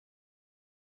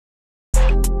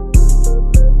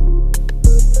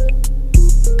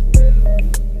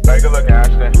Hey, good looking,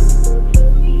 Ashton.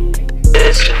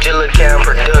 It's Gillaspikelee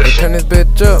production. Turn this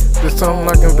bitch up, there's something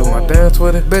I can do my dance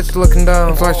with it. Bitch looking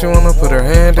down, it's like she wanna put her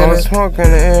hand in it. Smoke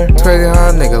in the air, it's crazy how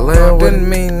a nigga land with it. Didn't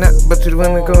mean that, but you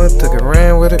went and go and took it,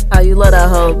 ran with it. How you love that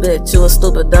whole bitch, you a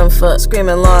stupid dumb fuck.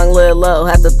 Screaming long, live low,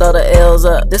 had to throw the L's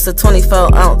up. This a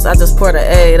 24 ounce, I just poured a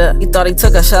 8 up. He thought he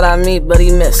took a shot at me, but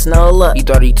he missed, no luck. He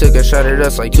thought he took a shot at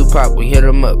us like Tupac, we hit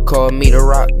him up. Called me the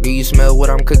rock, do you smell what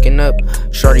I'm cooking up?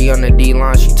 Shorty on the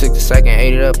D-line, she took the second,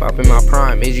 ate it up. I'm in my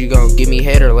prime, is you gon' give me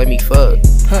head or let me fuck?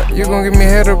 You gon' give me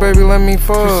head or baby, let me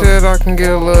fuck. She said I can get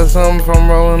a little something from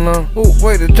rolling up. Ooh,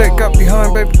 wait, the Jake got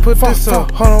behind, baby, put this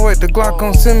up. Hold on, wait, the Glock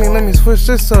gon' send me, let me switch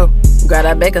this up. Grab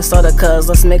that baking soda, cuz,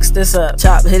 let's mix this up.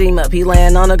 Chop, hit him up, he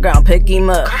laying on the ground, pick him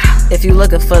up. If you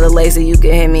looking for the lazy, you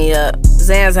can hit me up.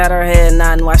 Zan's had her head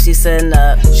nodding while she sitting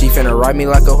up. She finna ride me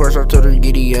like a horse, I told her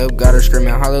giddy up. Got her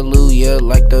screaming hallelujah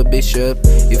like the bishop.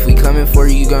 If we coming for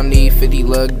you, gon' need 50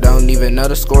 luck. Don't even know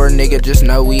the score, nigga, just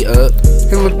know we up.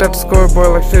 He looked at the scoreboard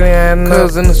like shit ain't adding up.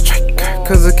 Cuz in the strike,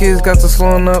 cause the kids got to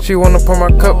slowing up. She wanna pour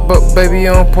my cup, but baby, you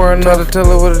don't pour enough. Try to tell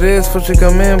her what it is before she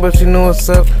come in, but she knew what's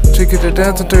up. She get to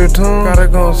dancing to her tune, got her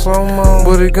going slow-mo.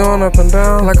 Booty going up and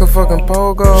down like a fucking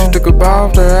pogo. She took a bow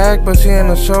off her act, but she ain't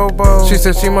a showboat. She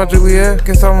said she my Juliet,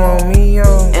 guess I'm on me,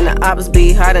 yo. And the ops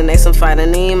be hiding, they some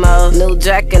fighting emos. New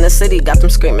Jack in the city, got them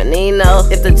screaming Nino.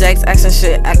 If the Jacks asking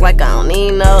shit, act like I don't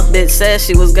need no. Bitch said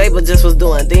she was gay, but just was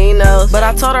doing Dinos. But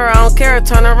I told her I don't care,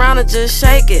 turn around and just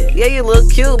shake it. Yeah, you look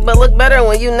cute, but look better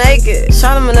when you naked.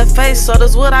 Shot him in the face, so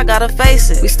this wood, I gotta face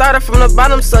it. We started from the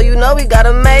bottom, so you know we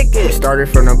gotta make it. We started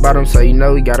from the bottom, so you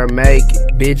know we gotta make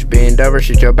it. Bitch, bend over,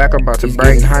 shit your back, I'm about to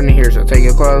break. Hot in here, so take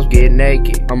your clothes, get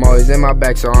naked. I'm always in my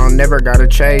back, so I don't never gotta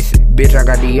chase it. Bitch, I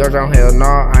got the yours on, hell no,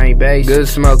 I ain't basic. Good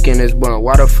smoke in this blunt,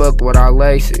 why the fuck would I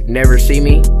lace it? Never see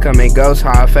me, come and ghost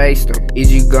how I faced them.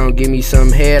 Is you gon' give me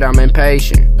some head, I'm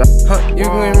impatient. You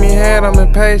gon' give me head, I'm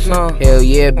impatient. Hell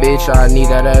yeah, bitch, I need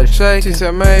that ass shake. She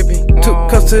said maybe. 2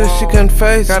 cups to this she couldn't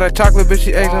face. Got a chocolate bitch,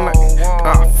 she aging like,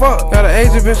 fuck. Got an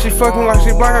Asian bitch, she fucking like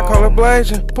she black, I call her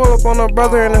blazing. Pull up on her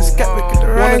brother and a skeptic, get the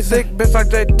rain. Want a thick bitch like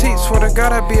JT, swear to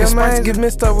God, I'd be amazing. Spice get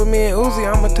mixed up with me and Uzi,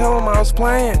 I'ma tell him I was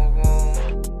playing.